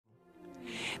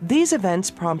These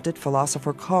events prompted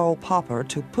philosopher Karl Popper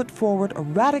to put forward a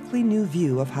radically new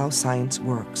view of how science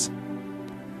works.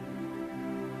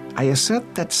 I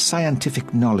assert that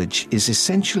scientific knowledge is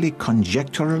essentially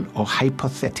conjectural or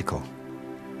hypothetical.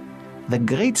 The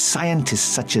great scientists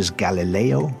such as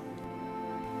Galileo,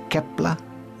 Kepler,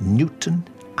 Newton,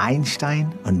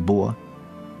 Einstein, and Bohr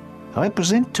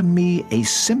represent to me a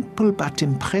simple but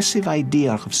impressive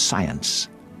idea of science.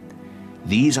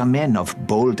 These are men of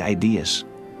bold ideas,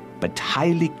 but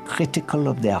highly critical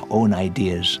of their own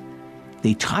ideas.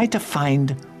 They try to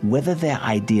find whether their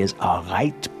ideas are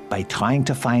right by trying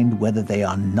to find whether they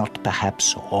are not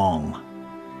perhaps wrong.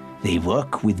 They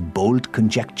work with bold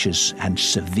conjectures and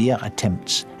severe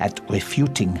attempts at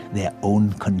refuting their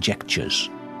own conjectures.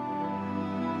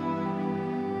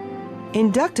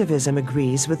 Inductivism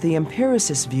agrees with the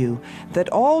empiricist view that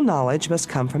all knowledge must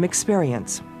come from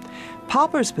experience.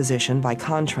 Popper's position, by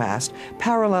contrast,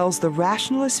 parallels the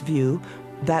rationalist view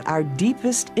that our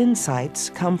deepest insights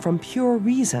come from pure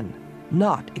reason,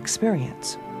 not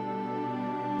experience.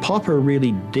 Popper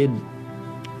really did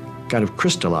kind of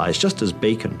crystallize, just as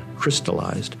Bacon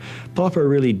crystallized. Popper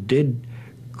really did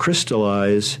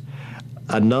crystallize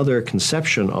another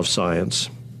conception of science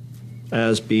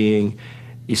as being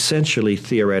essentially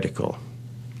theoretical.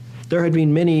 There had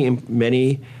been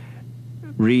many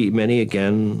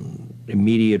again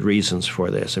immediate reasons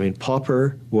for this. I mean,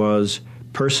 Popper was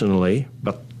personally,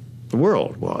 but the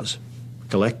world was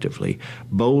collectively,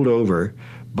 bowled over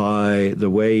by the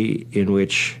way in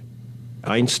which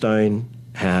Einstein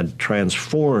had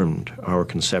transformed our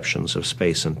conceptions of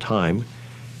space and time,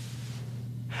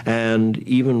 and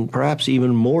perhaps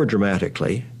even more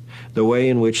dramatically, the way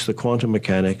in which the quantum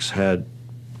mechanics had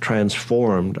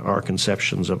transformed our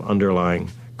conceptions of underlying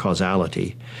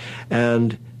causality.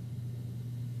 And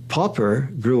Popper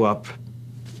grew up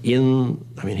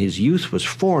his youth was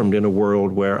formed in a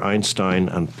world where Einstein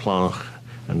and Planck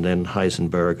and then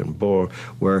Heisenberg and Bohr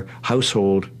were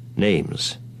household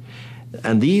names.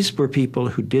 And these were people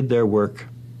who did their work,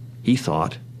 he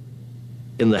thought,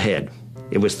 in the head.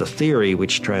 It was the theory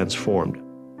which transformed.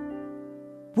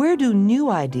 Where do new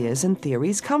ideas and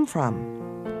theories come from?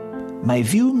 My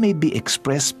view may be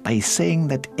expressed by saying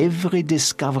that every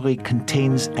discovery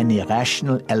contains an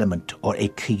irrational element or a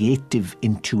creative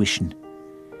intuition.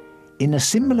 In a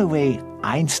similar way,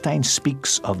 Einstein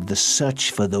speaks of the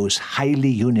search for those highly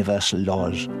universal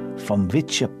laws from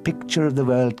which a picture of the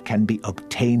world can be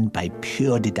obtained by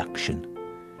pure deduction.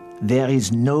 There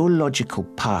is no logical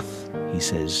path, he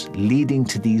says, leading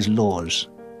to these laws.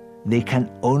 They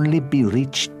can only be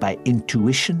reached by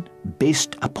intuition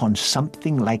based upon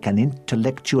something like an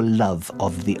intellectual love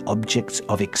of the objects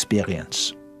of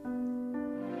experience.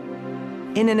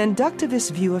 In an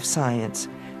inductivist view of science,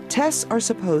 tests are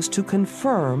supposed to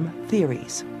confirm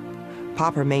theories.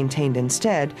 Popper maintained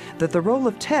instead that the role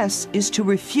of tests is to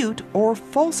refute or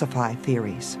falsify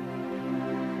theories.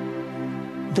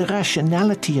 The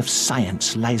rationality of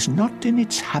science lies not in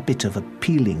its habit of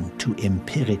appealing to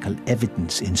empirical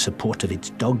evidence in support of its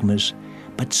dogmas,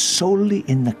 but solely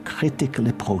in the critical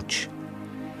approach.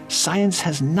 Science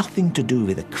has nothing to do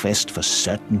with a quest for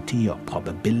certainty or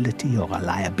probability or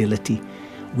reliability.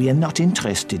 We are not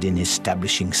interested in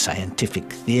establishing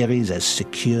scientific theories as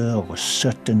secure or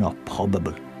certain or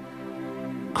probable.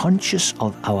 Conscious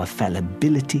of our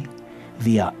fallibility,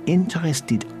 we are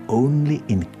interested only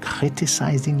in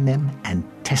criticizing them and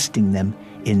testing them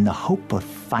in the hope of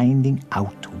finding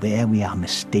out where we are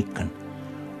mistaken,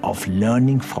 of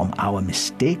learning from our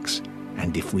mistakes,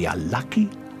 and if we are lucky,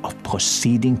 of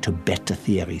proceeding to better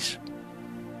theories.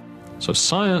 So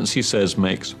science, he says,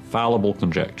 makes fallible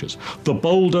conjectures. The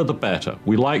bolder, the better.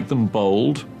 We like them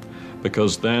bold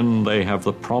because then they have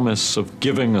the promise of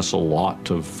giving us a lot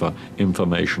of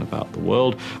information about the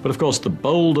world. But of course, the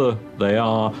bolder they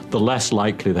are, the less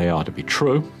likely they are to be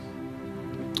true.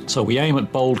 So we aim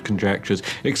at bold conjectures,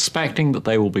 expecting that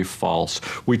they will be false.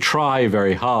 We try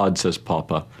very hard, says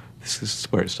Popper. This is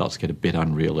where it starts to get a bit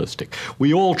unrealistic.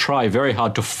 We all try very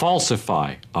hard to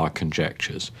falsify our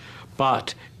conjectures.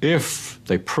 But if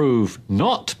they prove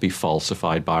not to be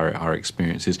falsified by our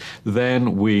experiences,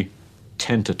 then we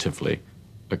tentatively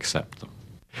accept them.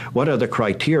 What are the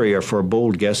criteria for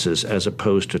bold guesses as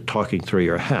opposed to talking through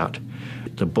your hat?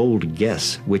 The bold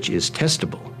guess, which is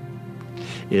testable,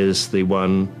 is the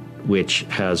one which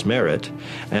has merit,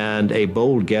 and a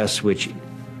bold guess which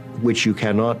you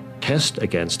cannot test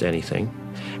against anything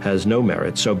has no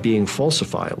merit. So being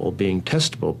falsifiable, being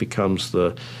testable, becomes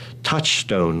the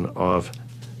touchstone of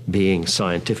being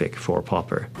scientific for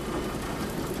Popper.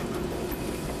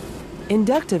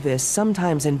 Inductivists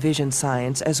sometimes envision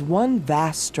science as one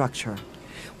vast structure.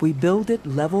 we build it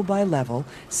level by level,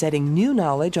 setting new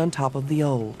knowledge on top of the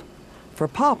old. For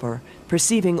Popper,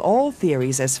 perceiving all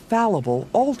theories as fallible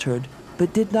altered,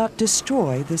 but did not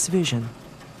destroy this vision.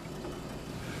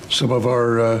 Some of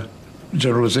our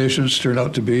generalizations turn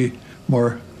out to be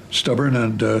more stubborn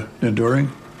and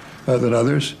enduring than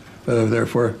others.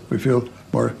 Therefore, we feel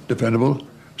more dependable.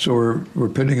 So we're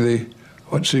pinning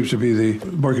what seems to be the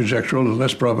more conjectural and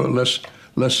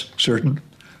less certain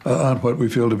on what we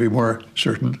feel to be more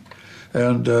certain,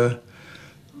 and the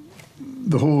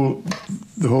whole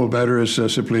matter is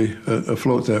simply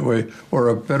afloat that way. Or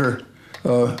a better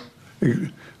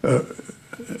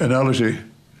analogy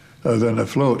than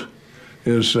afloat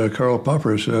is Karl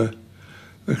Popper's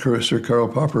Sir Karl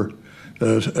Popper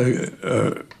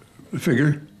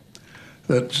figure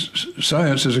that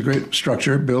science is a great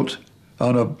structure built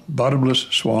on a bottomless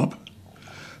swamp,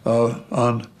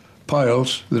 on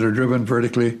piles that are driven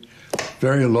vertically,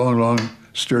 very long,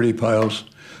 sturdy piles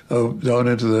down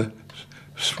into the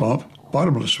swamp,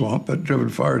 bottomless swamp, but driven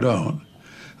far down,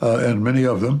 and many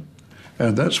of them.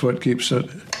 And that's what keeps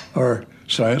our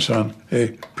science on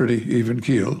a pretty even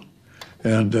keel.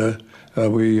 And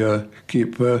we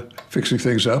keep fixing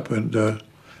things up and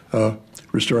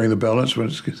restoring the balance when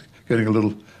it's getting a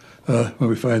little, when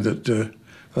we find that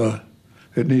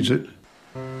it needs it.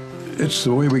 It's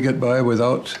the way we get by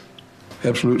without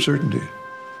absolute certainty.